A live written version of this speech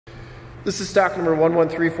This is stock number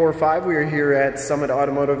 11345. We are here at Summit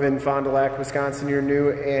Automotive in Fond du Lac, Wisconsin, your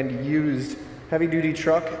new and used heavy-duty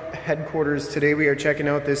truck headquarters. Today we are checking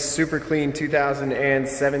out this super clean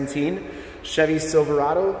 2017 Chevy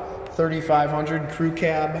Silverado 3500 crew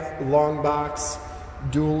cab, long box,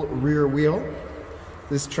 dual rear wheel.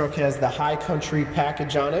 This truck has the High Country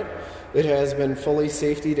package on it. It has been fully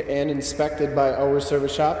safetied and inspected by our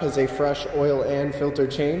service shop, has a fresh oil and filter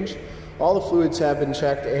change. All the fluids have been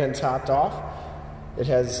checked and topped off. It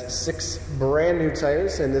has 6 brand new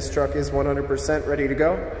tires, and this truck is 100% ready to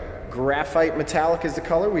go. Graphite metallic is the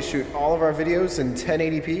color. We shoot all of our videos in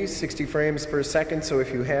 1080p, 60 frames per second, so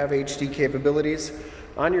if you have HD capabilities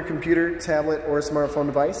on your computer, tablet, or smartphone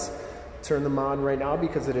device, turn them on right now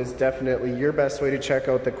because it is definitely your best way to check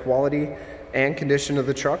out the quality and condition of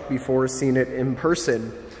the truck before seeing it in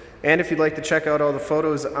person. And if you'd like to check out all the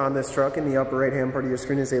photos on this truck, in the upper right hand part of your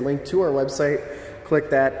screen is a link to our website.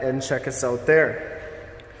 Click that and check us out there.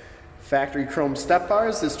 Factory chrome step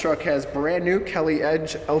bars. This truck has brand new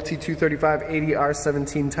L.A.T.C.H LT235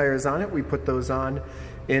 80R17 tires on it. We put those on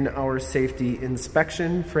in our safety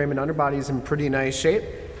inspection. Frame and underbody is in pretty nice shape.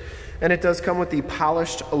 And it does come with the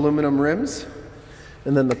polished aluminum rims.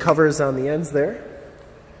 And then the covers on the ends there.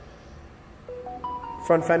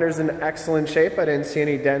 Front fender's in excellent shape. I didn't see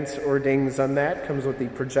any dents or dings on that. Comes with the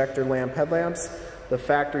projector lamp headlamps, the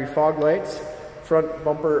factory fog lights, front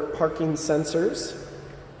bumper parking sensors,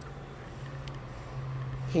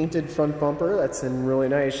 painted front bumper that's in really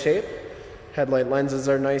nice shape. Headlight lenses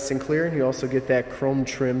are nice and clear, and you also get that chrome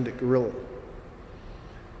trimmed grille.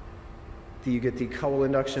 You get the Cowl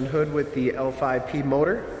induction hood with the L5P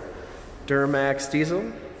motor, Duramax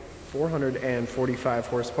diesel, 445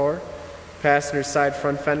 horsepower. Passenger side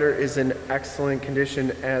front fender is in excellent condition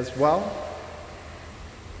as well.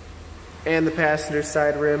 And the passenger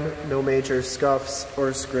side rim, no major scuffs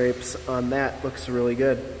or scrapes on that. Looks really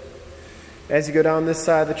good. As you go down this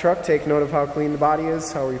side of the truck, take note of how clean the body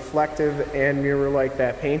is, how reflective and mirror-like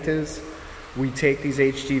that paint is. We take these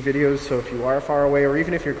HD videos, so if you are far away or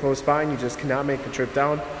even if you're close by and you just cannot make the trip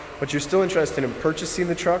down, but you're still interested in purchasing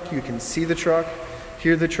the truck, you can see the truck,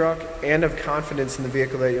 hear the truck, and have confidence in the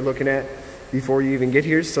vehicle that you're looking at before you even get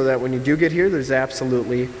here, so that when you do get here, there's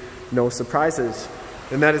absolutely no surprises.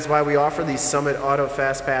 And that is why we offer the Summit Auto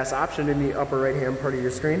Fast Pass option in the upper right hand part of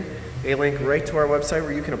your screen. A link right to our website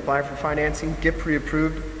where you can apply for financing, get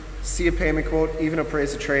pre-approved, see a payment quote, even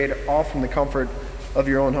appraise a trade, all from the comfort of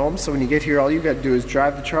your own home. So when you get here, all you got to do is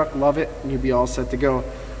drive the truck, love it, and you'll be all set to go.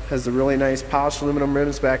 Has the really nice polished aluminum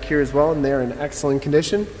rims back here as well, and they're in excellent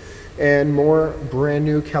condition. And more brand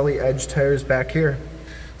new L.A.T.C.H tires back here.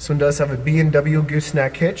 This one does have a B&W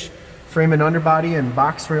Gooseneck hitch. Frame and underbody and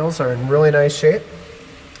box rails are in really nice shape.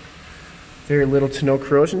 Very little to no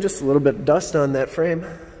corrosion, just a little bit of dust on that frame.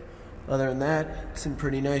 Other than that, it's in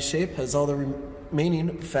pretty nice shape. Has all the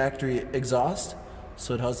remaining factory exhaust,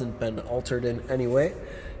 so it hasn't been altered in any way.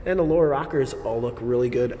 And the lower rockers all look really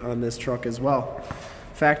good on this truck as well.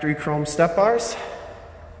 Factory chrome step bars.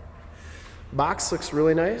 Box looks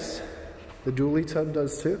really nice. The dually tub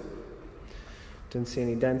does too. Didn't see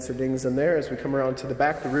any dents or dings in there. As we come around to the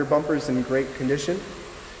back, the rear bumper is in great condition.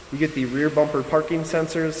 You get the rear bumper parking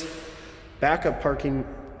sensors, backup parking,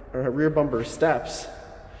 rear bumper steps,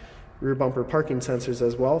 rear bumper parking sensors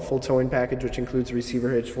as well. Full towing package, which includes receiver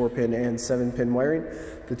hitch, 4-pin and 7-pin wiring.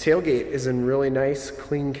 The tailgate is in really nice,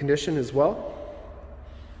 clean condition as well.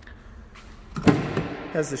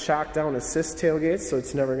 Has the shock down assist tailgate, so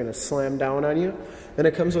it's never going to slam down on you. And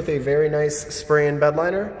it comes with a very nice spray-in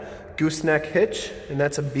bedliner, Gooseneck hitch, and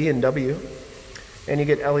that's a B&W. And you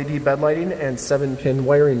get LED bed lighting and 7-pin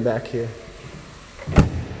wiring back here.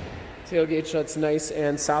 Tailgate shuts nice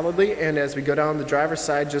and solidly, and as we go down the driver's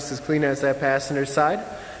side, just as clean as that passenger side.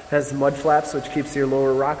 Has mud flaps, which keeps your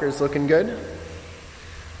lower rockers looking good.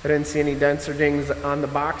 I didn't see any dents or dings on the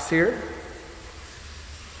box here.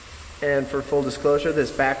 And for full disclosure, this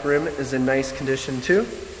back rim is in nice condition too.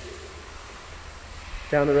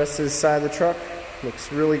 Down the rest of this side of the truck,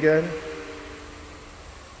 looks really good.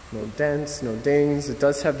 No dents, no dings. It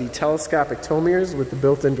does have the telescopic tow mirrors with the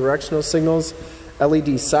built-in directional signals,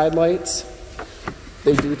 LED side lights.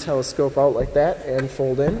 They do telescope out like that and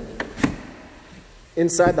fold in.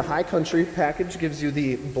 Inside, the High Country package gives you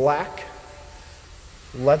the black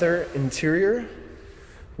leather interior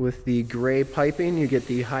with the gray piping. You get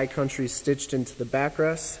the High Country stitched into the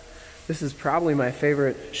backrest. This is probably my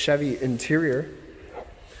favorite Chevy interior.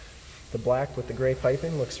 The black with the gray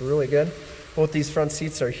piping looks really good. Both these front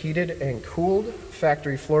seats are heated and cooled.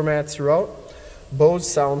 Factory floor mats throughout.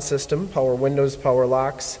 Bose sound system, power windows, power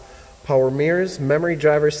locks, power mirrors, memory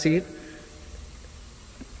driver seat,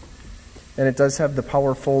 And it does have the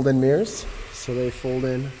power fold-in mirrors, so they fold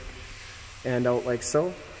in and out like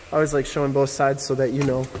so. I always like showing both sides so that you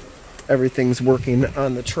know everything's working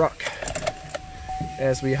on the truck.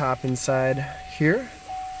 As we hop inside here,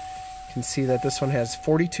 you can see that this one has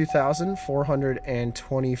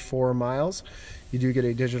 42,424 miles. You do get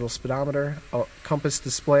a digital speedometer, a compass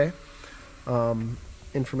display.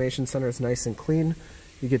 Information center is nice and clean.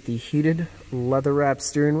 You get the heated leather-wrapped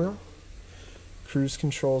steering wheel, cruise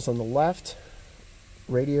controls on the left,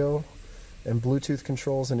 radio and Bluetooth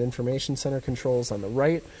controls and information center controls on the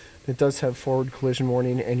right. It does have forward collision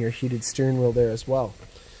warning and your heated steering wheel there as well.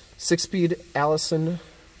 6-speed Allison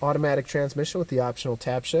automatic transmission with the optional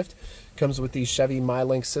tap shift. Comes with the Chevy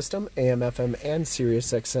MyLink system, AM, FM, and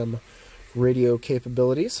Sirius XM radio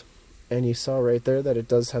capabilities. And you saw right there that it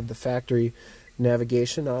does have the factory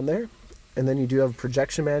navigation on there. And then you do have a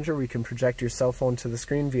projection manager where you can project your cell phone to the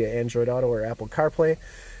screen via Android Auto or Apple CarPlay.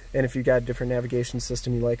 And if you've got a different navigation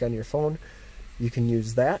system you like on your phone, you can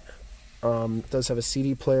use that. It does have a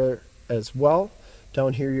CD player as well.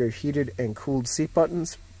 Down here, your heated and cooled seat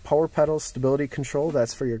buttons, power pedals, stability control.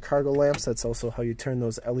 That's for your cargo lamps. That's also how you turn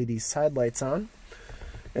those LED side lights on.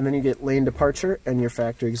 And then you get lane departure and your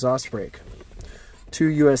factory exhaust brake. 2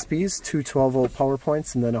 USBs, 2 12-volt power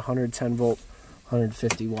points, and then a 110-volt,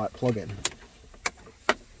 150-watt plug-in.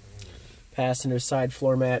 Passenger side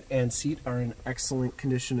floor mat and seat are in excellent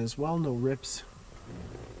condition as well. No rips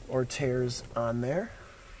or tears on there.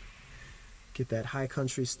 Get that high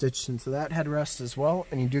country stitched into that headrest as well,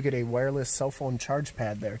 and you do get a wireless cell phone charge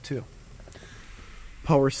pad there too.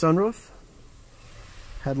 Power sunroof.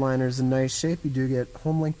 Headliner's in nice shape. You do get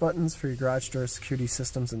home link buttons for your garage door security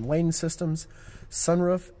systems and lane systems.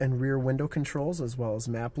 Sunroof and rear window controls as well as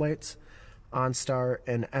map lights. OnStar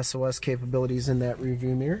and SOS capabilities in that rear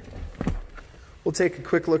view mirror. We'll take a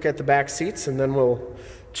quick look at the back seats and then we'll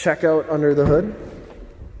check out under the hood.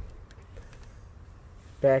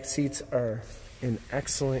 Back seats are in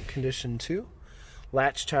excellent condition too.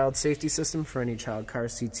 Latch child safety system for any child car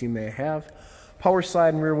seats you may have. Power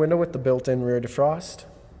slide and rear window with the built-in rear defrost.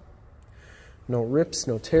 No rips,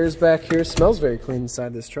 no tears back here. Smells very clean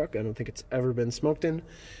inside this truck. I don't think it's ever been smoked in.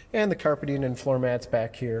 And the carpeting and floor mats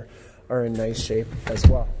back here are in nice shape as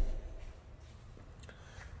well.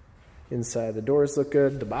 Inside the doors look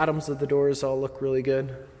good. The bottoms of the doors all look really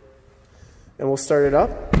good. And we'll start it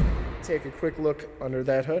up. Take a quick look under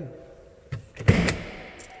that hood.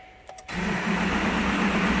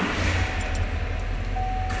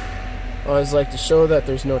 I always like to show that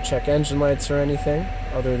there's no check engine lights or anything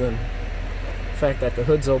other than the fact that the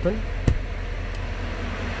hood's open.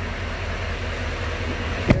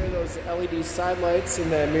 Here are those LED side lights in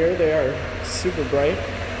that mirror. They are super bright.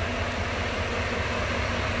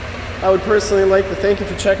 I would personally like to thank you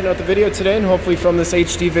for checking out the video today, and hopefully from this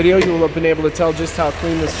HD video you will have been able to tell just how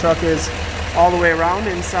clean this truck is all the way around,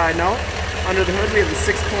 inside and out. Under the hood we have the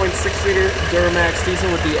 6.6-liter Duramax diesel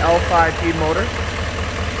with the L.T.C.H motor.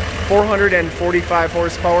 445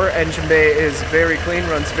 horsepower, engine bay is very clean,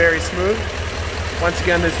 runs very smooth. Once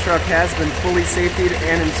again, this truck has been fully safetied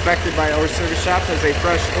and inspected by our service shop, has a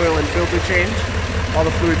fresh oil and filter change. All the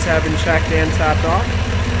fluids have been checked and topped off.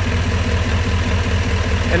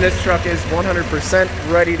 And this truck is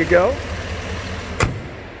 100% ready to go.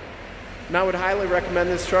 And I would highly recommend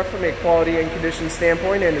this truck from a quality and condition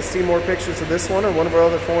standpoint, and to see more pictures of this one or one of our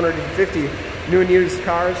other 450 new and used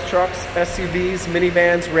cars, trucks, SUVs,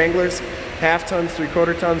 minivans, Wranglers, half tons,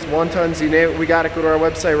 3/4 tons, 1 tons, you name it, we got it. Go to our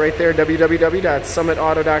website right there,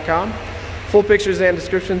 www.summitauto.com. Full pictures and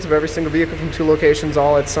descriptions of every single vehicle from 2 locations,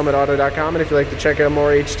 all at summitauto.com. And if you'd like to check out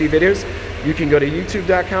more HD videos, you can go to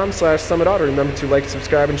youtube.com/summitauto. Remember to like,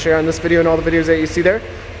 subscribe, and share on this video and all the videos that you see there.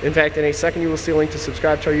 In fact, in a second you will see a link to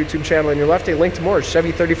subscribe to our YouTube channel on your left, a link to more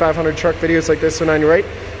Chevy 3500 truck videos like this one on your right.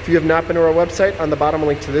 If you have not been to our website, on the bottom a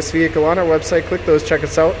link to this vehicle on our website. Click those, check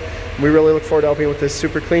us out. We really look forward to helping you with this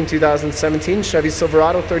super clean 2017 Chevy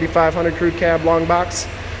Silverado 3500 Crew Cab Long Box,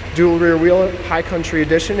 dual rear wheel, high country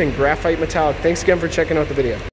edition, and graphite metallic. Thanks again for checking out the video.